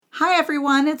Hi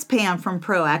everyone, it's Pam from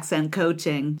Pro Accent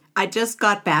Coaching. I just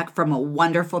got back from a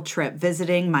wonderful trip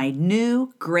visiting my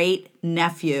new great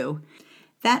nephew.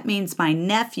 That means my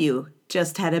nephew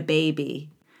just had a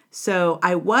baby. So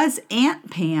I was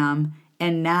Aunt Pam,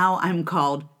 and now I'm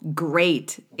called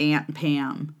Great Aunt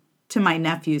Pam to my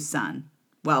nephew's son.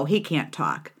 Well, he can't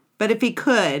talk, but if he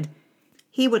could,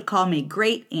 he would call me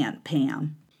Great Aunt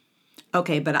Pam.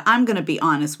 Okay, but I'm going to be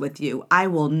honest with you. I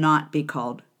will not be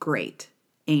called Great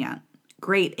Aunt.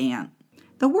 Great Aunt.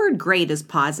 The word great is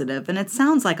positive, and it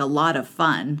sounds like a lot of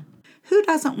fun. Who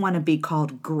doesn't want to be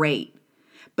called great?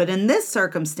 But in this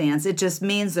circumstance, it just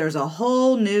means there's a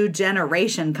whole new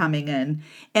generation coming in.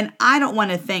 And I don't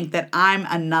want to think that I'm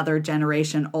another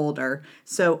generation older.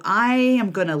 So I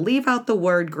am going to leave out the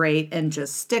word great and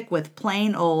just stick with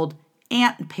plain old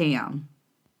Aunt Pam.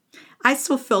 I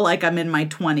still feel like I'm in my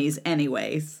 20s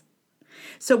anyways.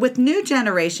 So with new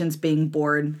generations being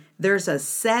born, there's a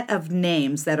set of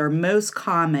names that are most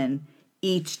common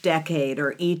each decade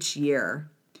or each year.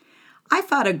 I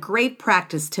thought a great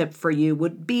practice tip for you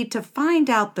would be to find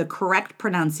out the correct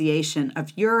pronunciation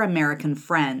of your American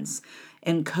friends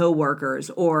and coworkers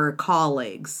or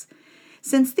colleagues.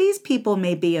 Since these people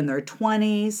may be in their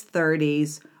 20s,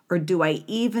 30s, or do I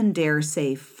even dare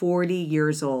say 40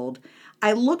 years old,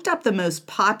 I looked up the most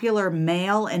popular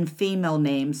male and female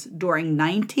names during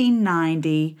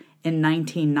 1990 and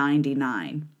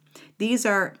 1999. These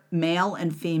are male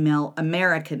and female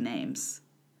American names.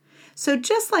 So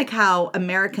just like how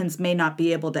Americans may not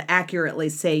be able to accurately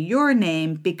say your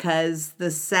name because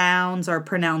the sounds are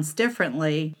pronounced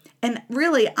differently, and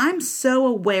really, I'm so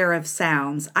aware of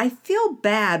sounds, I feel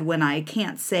bad when I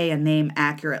can't say a name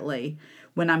accurately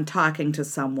when I'm talking to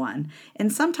someone.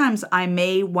 And sometimes I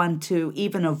may want to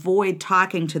even avoid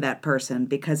talking to that person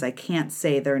because I can't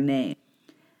say their name.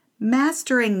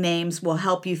 Mastering names will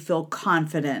help you feel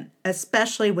confident,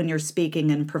 especially when you're speaking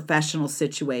in professional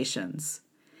situations.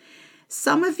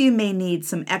 Some of you may need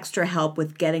some extra help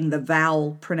with getting the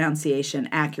vowel pronunciation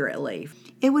accurately.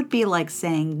 It would be like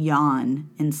saying yawn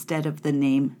instead of the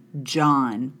name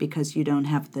John because you don't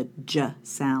have the J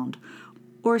sound,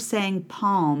 or saying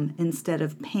palm instead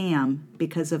of Pam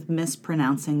because of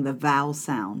mispronouncing the vowel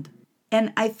sound.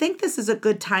 And I think this is a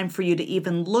good time for you to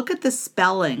even look at the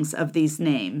spellings of these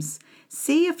names.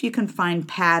 See if you can find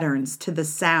patterns to the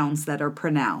sounds that are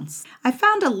pronounced. I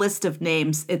found a list of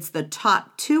names. It's the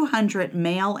top 200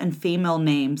 male and female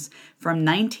names from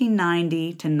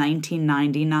 1990 to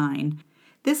 1999.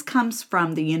 This comes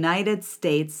from the United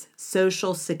States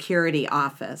Social Security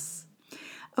Office.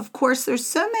 Of course, there's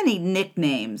so many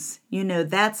nicknames. You know,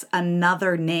 that's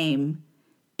another name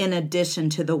in addition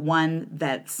to the one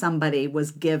that somebody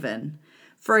was given.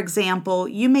 For example,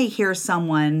 you may hear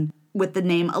someone with the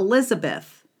name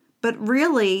Elizabeth, but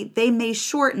really they may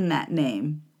shorten that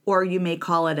name, or you may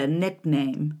call it a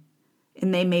nickname,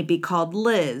 and they may be called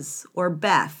Liz or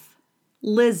Beth,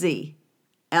 Lizzie,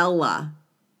 Ella,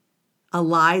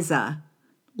 Eliza,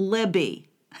 Libby,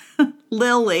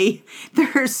 Lily.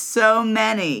 There's so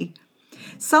many.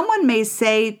 Someone may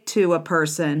say to a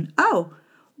person, "Oh,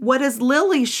 what is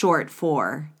Lily short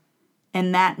for?"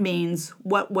 And that means,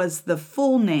 what was the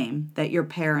full name that your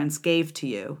parents gave to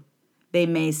you? They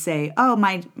may say, "Oh,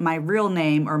 my real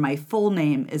name or my full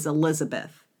name is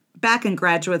Elizabeth." Back in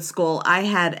graduate school, I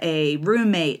had a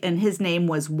roommate and his name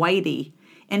was Whitey.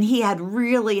 And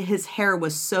his hair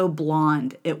was so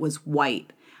blonde, it was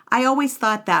white. I always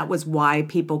thought that was why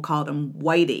people called him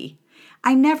Whitey.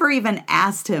 I never even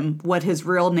asked him what his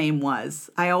real name was.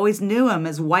 I always knew him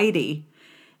as Whitey.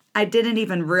 I didn't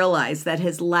even realize that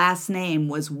his last name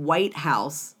was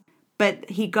Whitehouse, but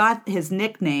he got his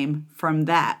nickname from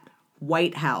that,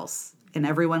 Whitehouse, and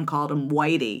everyone called him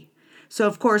Whitey. So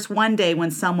of course, one day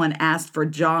when someone asked for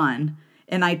John,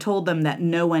 and I told them that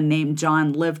no one named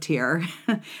John lived here,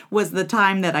 was the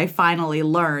time that I finally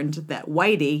learned that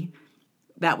Whitey,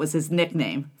 that was his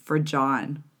nickname for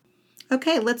John.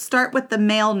 Okay, let's start with the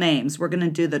male names. We're going to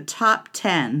do the top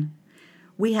 10.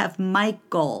 We have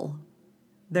Michael.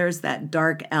 There's that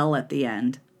dark L at the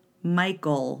end.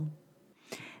 Michael.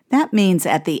 That means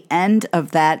at the end of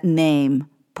that name,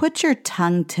 put your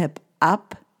tongue tip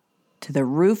up to the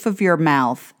roof of your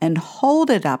mouth and hold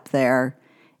it up there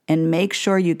and make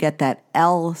sure you get that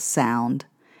L sound.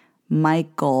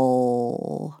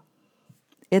 Michael.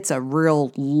 It's a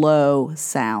real low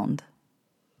sound.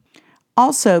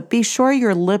 Also, be sure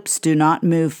your lips do not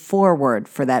move forward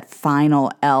for that final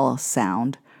L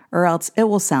sound, or else it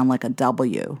will sound like a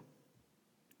W.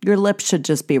 Your lips should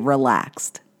just be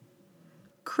relaxed.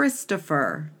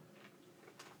 Christopher.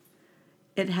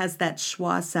 It has that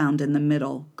schwa sound in the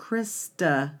middle.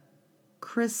 Krista.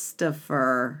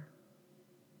 Christopher,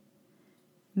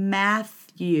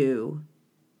 Matthew.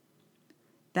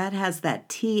 That has that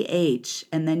TH,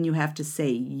 and then you have to say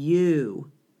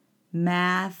U.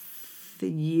 Matthew.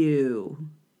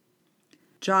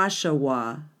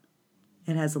 Joshua.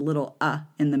 It has a little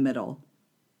in the middle.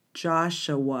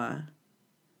 Joshua.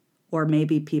 Or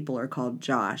maybe people are called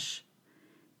Josh.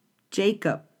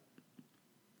 Jacob.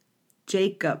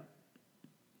 Jacob.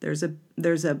 There's a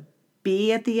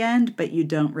B at the end, but you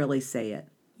don't really say it.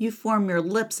 You form your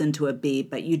lips into a B,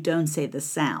 but you don't say the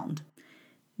sound.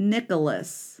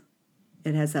 Nicholas.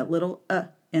 It has that little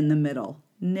in the middle.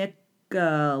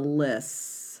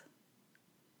 Nicholas.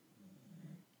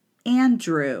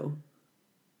 Andrew.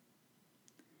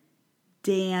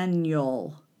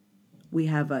 Daniel. We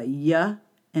have a Y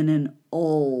and an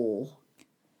O.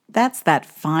 That's that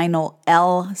final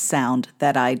L sound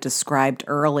that I described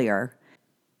earlier.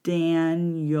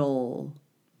 Daniel.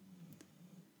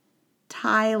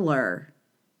 Tyler.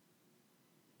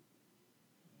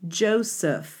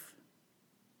 Joseph.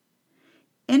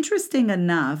 Interesting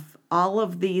enough, all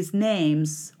of these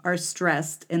names are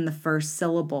stressed in the first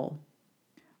syllable.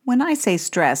 When I say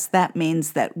stress, that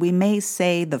means that we may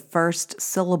say the first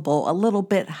syllable a little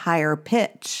bit higher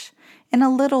pitch and a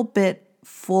little bit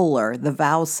fuller. The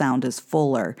vowel sound is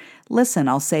fuller. Listen,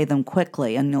 I'll say them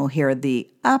quickly and you'll hear the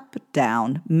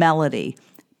up-down melody.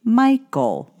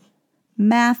 Michael,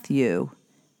 Matthew,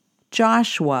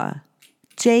 Joshua,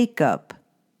 Jacob,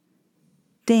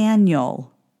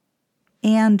 Daniel,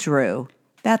 Andrew.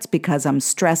 That's because I'm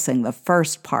stressing the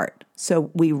first part.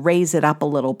 So we raise it up a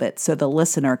little bit so the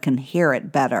listener can hear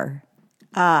it better.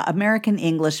 American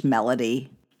English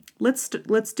melody. Let's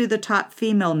do the top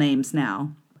female names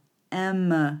now.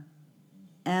 Emma,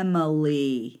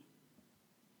 Emily,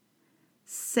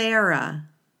 Sarah,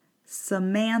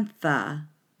 Samantha.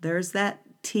 There's that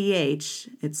TH.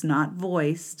 It's not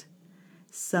voiced.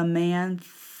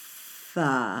 Samantha.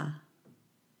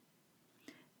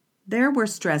 There we're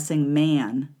stressing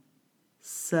man.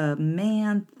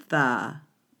 Samantha.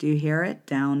 Do you hear it?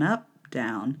 Down, up,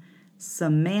 down.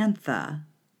 Samantha.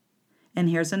 And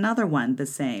here's another one, the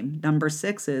same. Number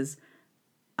 6 is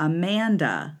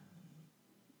Amanda.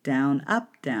 Down,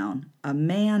 up, down.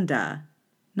 Amanda.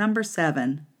 Number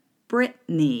 7,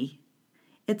 Brittany.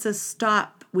 It's a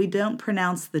stop. We don't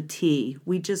pronounce the T.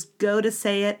 We just go to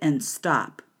say it and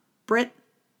stop. Brit,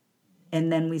 and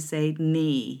then we say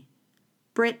knee.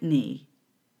 Brittany.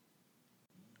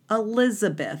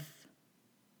 Elizabeth.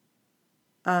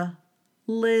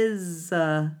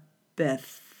 Elizabeth.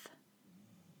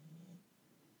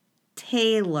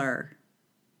 Taylor.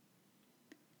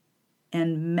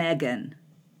 And Megan.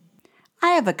 I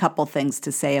have a couple things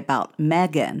to say about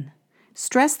Megan.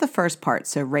 Stress the first part,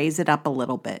 so raise it up a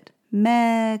little bit.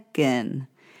 Megan.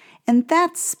 And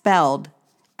that's spelled,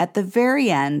 at the very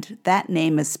end, that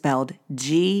name is spelled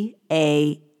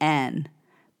G-A-N.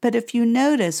 But if you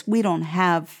notice, we don't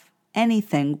have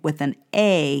anything with an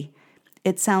A.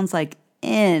 It sounds like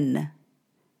in.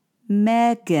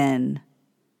 Megan.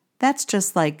 That's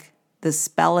just like the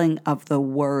spelling of the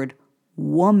word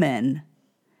woman.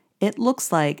 It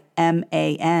looks like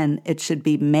M-A-N. It should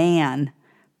be man,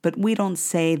 but we don't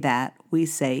say that. We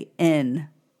say in,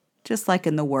 just like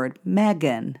in the word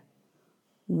Megan.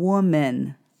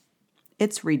 Woman.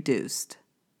 It's reduced.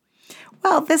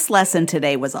 Well, this lesson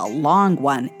today was a long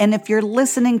one, and if you're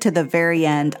listening to the very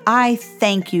end, I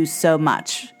thank you so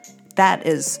much. That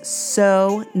is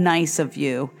so nice of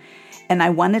you. And I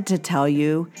wanted to tell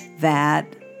you that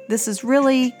this is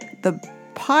really, the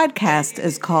podcast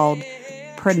is called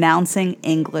Pronouncing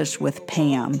English with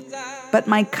Pam, but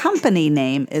my company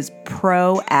name is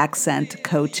Pro Accent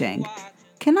Coaching.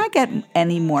 Can I get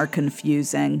any more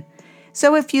confusing?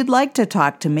 So if you'd like to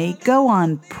talk to me, go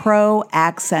on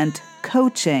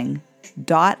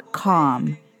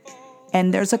proaccentcoaching.com,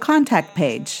 and there's a contact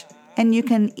page, and you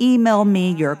can email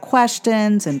me your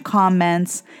questions and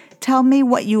comments. Tell me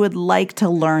what you would like to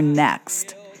learn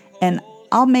next, and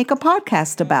I'll make a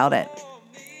podcast about it.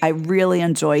 I really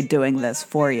enjoy doing this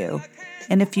for you.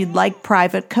 And if you'd like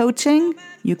private coaching,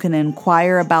 you can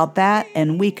inquire about that,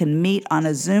 and we can meet on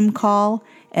a Zoom call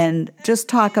and just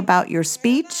talk about your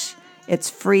speech. It's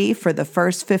free for the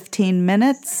first 15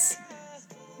 minutes.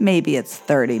 Maybe it's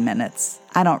 30 minutes.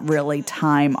 I don't really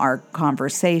time our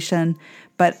conversation,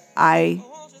 but I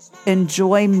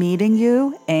enjoy meeting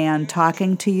you and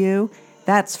talking to you.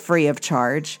 That's free of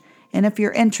charge. And if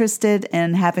you're interested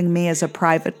in having me as a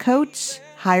private coach,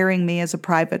 hiring me as a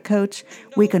private coach,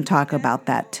 we can talk about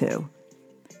that too.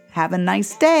 Have a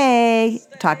nice day.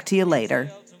 Talk to you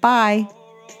later. Bye.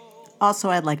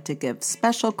 Also, I'd like to give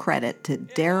special credit to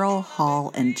Daryl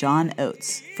Hall and John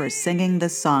Oates for singing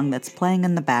this song that's playing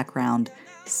in the background,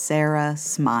 Sarah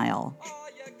Smile.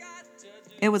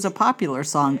 It was a popular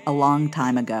song a long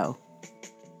time ago.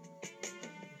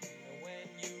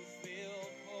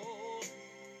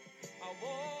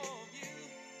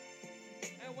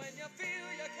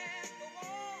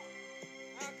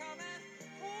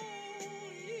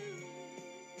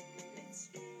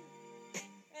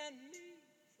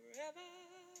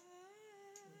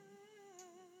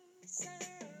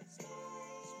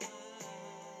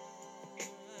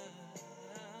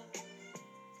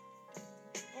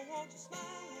 Won't you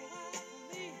smile?